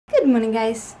morning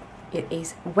guys, it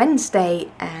is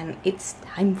Wednesday and it's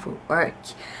time for work.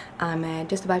 I'm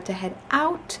just about to head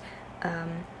out.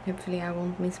 Hopefully I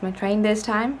won't miss my train this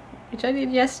time, which I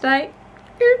did yesterday.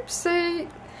 Oopsie.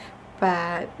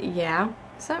 But yeah,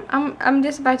 so I'm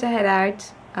just about to head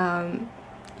out. A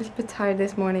little bit tired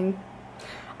this morning.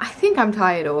 I think I'm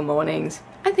tired all mornings.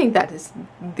 I think that is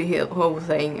the whole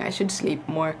thing. I should sleep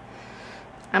more.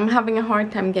 I'm having a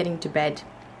hard time getting to bed,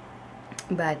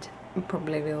 but it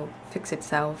probably will fix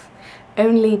itself.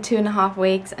 Only 2.5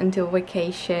 weeks until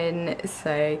vacation,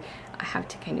 so I have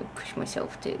to kind of push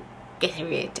myself to get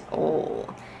through it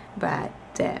all. But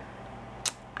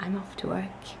I'm off to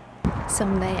work.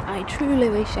 Someday I truly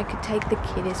wish I could take the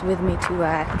kiddies with me to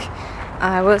work.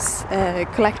 I was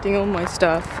collecting all my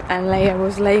stuff and Leia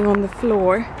was laying on the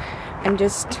floor and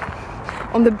just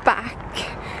on the back,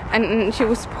 and she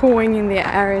was pawing in the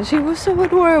air and she was so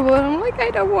adorable. I'm like,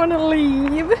 I don't want to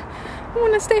leave. I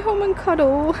want to stay home and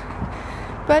cuddle.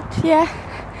 But yeah,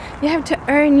 you have to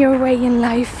earn your way in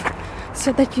life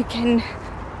so that you can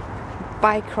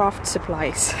buy craft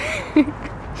supplies.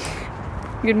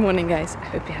 Good morning guys, I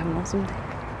hope you have an awesome day.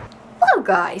 Well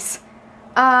guys,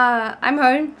 I'm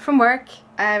home from work.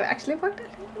 I've actually worked a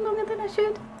little longer than I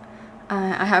should.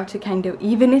 I have to kind of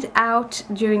even it out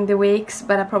during the weeks,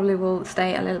 but I probably will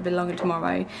stay a little bit longer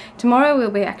tomorrow. Tomorrow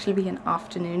will actually be an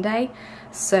afternoon day,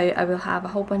 so I will have a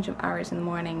whole bunch of hours in the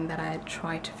morning that I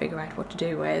try to figure out what to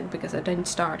do with, because I don't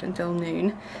start until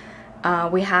noon.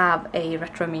 We have a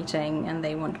retro meeting and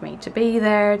they want me to be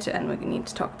there and we need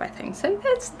to talk about things, so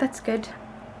that's good.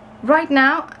 Right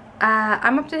now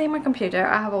I'm updating my computer.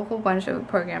 I have a whole bunch of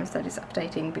programs that is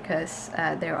updating because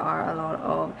there are a lot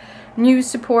of new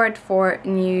support for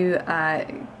new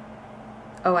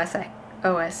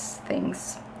OS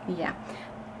things, yeah.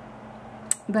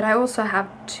 But I also have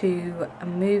to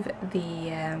move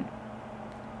the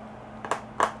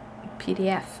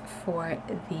PDF for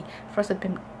the Frosted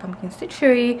Pumpkin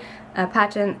Stitchery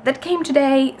pattern that came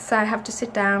today, so I have to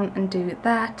sit down and do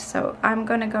that. So I'm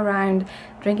gonna go around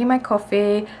drinking my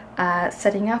coffee,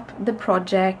 setting up the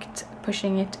project,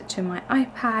 pushing it to my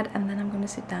iPad, and then I'm gonna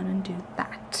sit down and do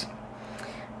that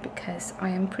because I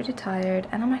am pretty tired,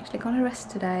 and I'm actually gonna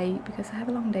rest today because I have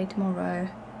a long day tomorrow.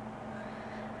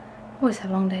 Always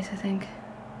have long days, I think,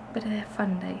 but they're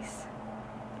fun days.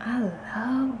 I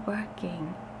love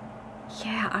working.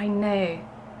 Yeah, I know,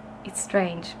 it's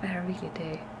strange, but I really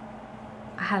do.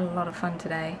 I had a lot of fun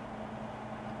today,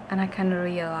 and I kind of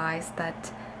realized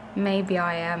that maybe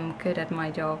I am good at my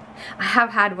job. I have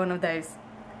had one of those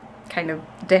kind of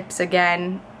dips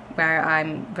again where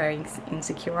I'm very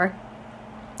insecure,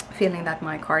 feeling that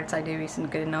my cards I do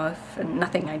isn't good enough and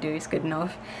nothing I do is good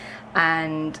enough,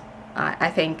 and I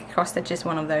think cross stitch is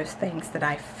one of those things that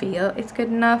I feel it's good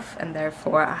enough, and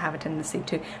therefore I have a tendency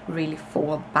to really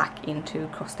fall back into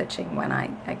cross stitching when I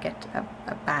get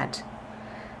a bad,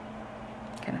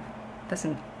 kind of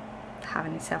doesn't have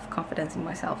any self-confidence in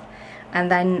myself, and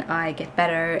then I get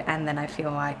better and then I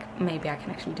feel like maybe I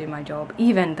can actually do my job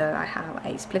even though I have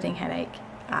a splitting headache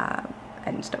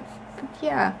and stuff. But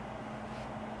yeah,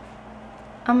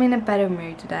 I'm in a better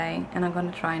mood today and I'm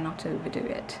gonna try not to overdo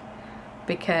it,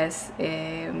 because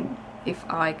if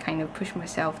I kind of push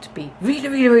myself to be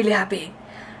really happy,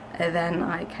 then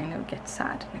I kind of get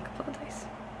sad in a couple of days.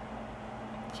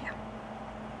 Yeah,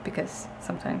 because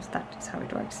sometimes that is how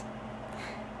it works.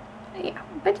 Yeah,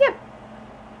 but yeah,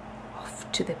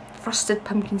 off to the Frosted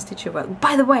Pumpkin Stitchery world.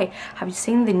 By the way, have you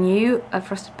seen the new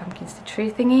Frosted Pumpkin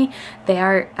Stitchery thingy? They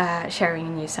are sharing a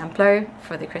new sampler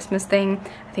for the Christmas thing.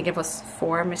 I think it was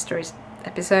 4 mysteries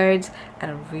episodes,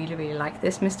 and I really like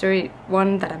this mystery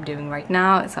one that I'm doing right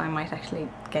now, so I might actually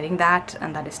getting that,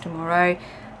 and that is tomorrow.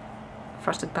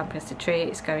 Frosted Pumpkin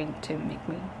Stitchery is going to make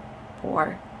me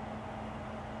poor.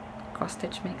 Cross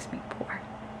stitch makes me poor,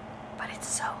 but it's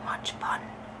so much fun.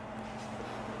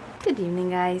 Good evening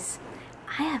guys.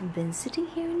 I have been sitting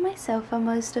here in my sofa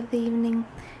most of the evening,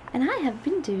 and I have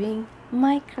been doing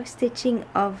my cross stitching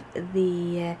of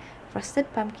the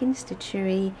Frosted Pumpkin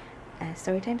Stitchery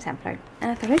Storytime sampler, and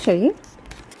I thought I'd show you.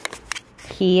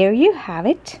 Here you have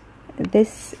it.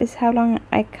 This is how long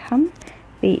I come.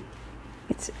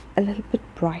 It's a little bit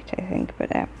bright, I think,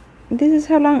 but this is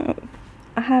how long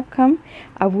I have come.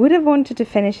 I would have wanted to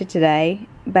finish it today,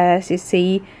 but as you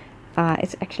see,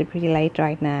 it's actually pretty late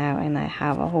right now, and I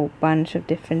have a whole bunch of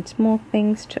different small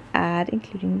things to add,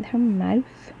 including her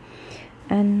mouth.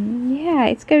 And yeah,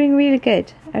 it's going really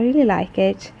good. I really like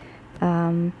it.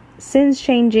 Since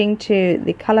changing to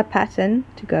the color pattern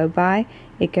to go by,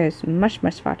 it goes much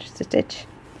faster to stitch,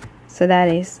 so that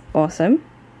is awesome.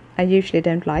 I usually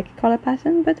don't like color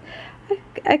pattern, but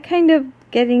I kind of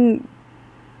getting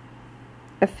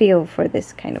a feel for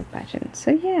this kind of pattern.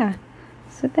 So yeah,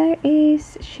 so there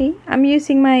is she. I'm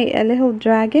using my little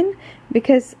dragon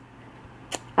because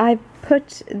I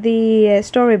put the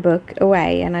storybook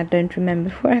away and I don't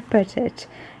remember where I put it.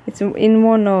 It's in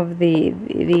one of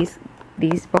these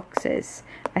boxes.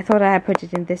 I thought I had put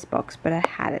it in this box, but I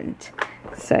hadn't.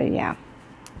 So yeah,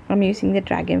 I'm using the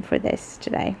dragon for this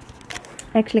today.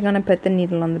 Actually gonna put the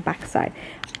needle on the back side.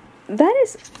 That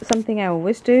is something I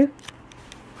always do.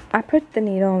 I put the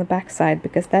needle on the back side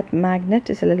because that magnet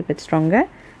is a little bit stronger,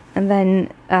 and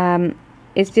then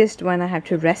it's just when I have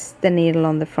to rest the needle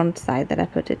on the front side that I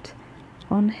put it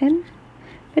on him.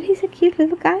 But he's a cute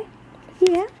little guy.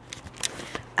 Yeah.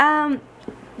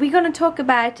 We're gonna talk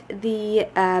about the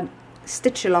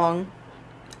stitch along.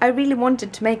 I really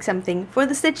wanted to make something for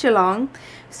the stitch along,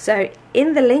 so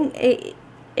in the link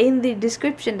in the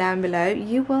description down below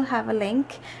you will have a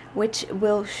link which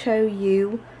will show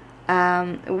you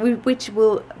which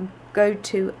will go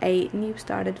to a new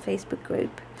started Facebook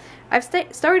group. I've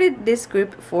started this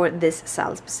group for this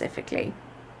SAL specifically.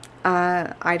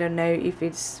 I don't know if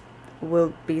it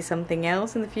will be something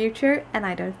else in the future, and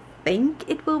I don't think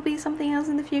it will be something else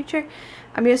in the future.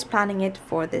 I'm just planning it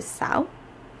for this SAL.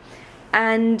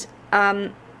 And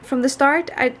from the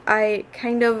start I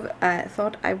kind of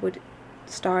thought I would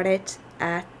start it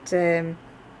at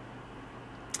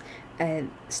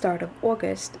start of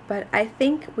August, but I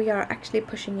think we are actually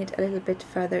pushing it a little bit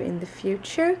further in the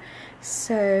future,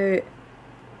 so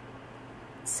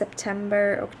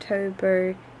September,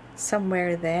 October,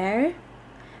 somewhere there.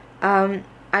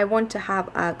 I want to have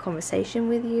a conversation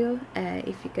with you.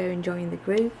 If you go and join the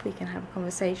group, we can have a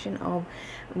conversation of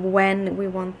when we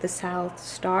want the SAL to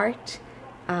start.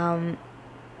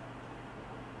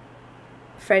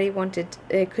 Freddie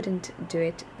couldn't do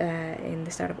it in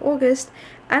the start of August,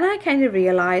 and I kind of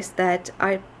realized that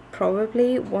I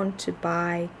probably want to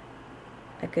buy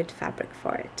a good fabric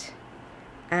for it,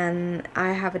 and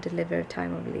I have a delivery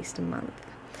time of at least a month,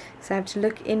 so I have to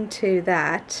look into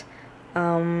that.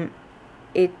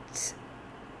 It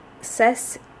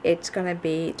says it's gonna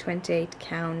be 28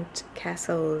 count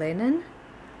castle linen.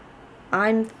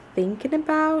 I'm thinking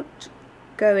about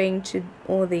going to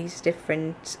all these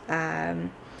different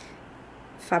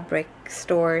fabric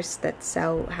stores that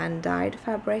sell hand-dyed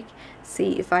fabric,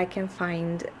 see if I can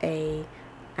find a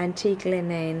antique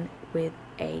linen with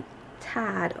a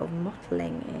tad of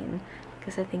mottling in,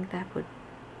 because I think that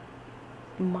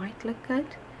might look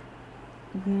good.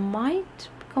 Might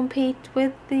compete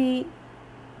with the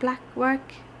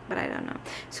Blackwork, but I don't know.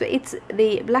 So it's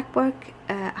the Blackwork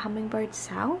Hummingbird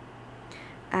SAL.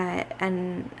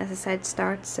 And as I said,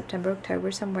 starts September,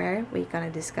 October somewhere. We're gonna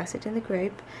discuss it in the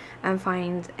group and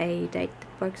find a date that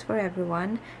works for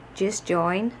everyone. Just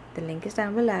join, the link is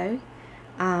down below.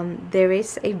 There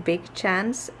is a big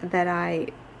chance that I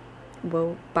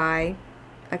will buy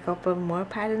a couple more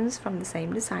patterns from the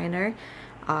same designer.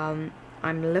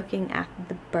 I'm looking at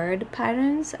the bird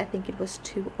patterns. I think it was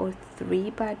 2 or 3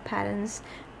 bird patterns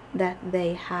that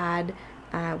they had,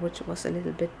 which was a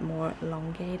little bit more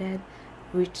elongated,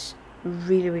 which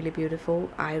really beautiful.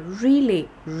 I really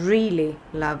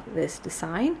love this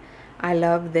design. I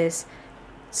love this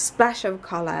splash of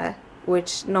color,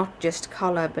 which not just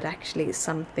color but actually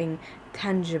something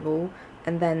tangible,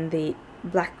 and then the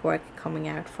blackwork coming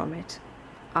out from it.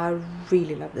 I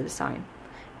really love the design.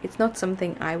 It's not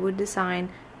something I would design,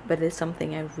 but it's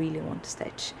something I really want to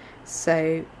stitch.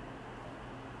 So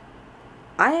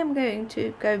I am going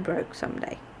to go broke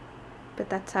someday, but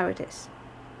that's how it is.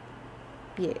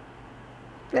 Yeah,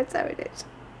 that's how it is.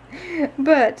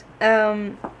 But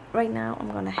right now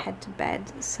I'm gonna head to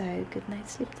bed, so good night,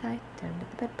 sleep tight, don't let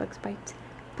the bed bugs bite.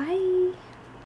 Bye.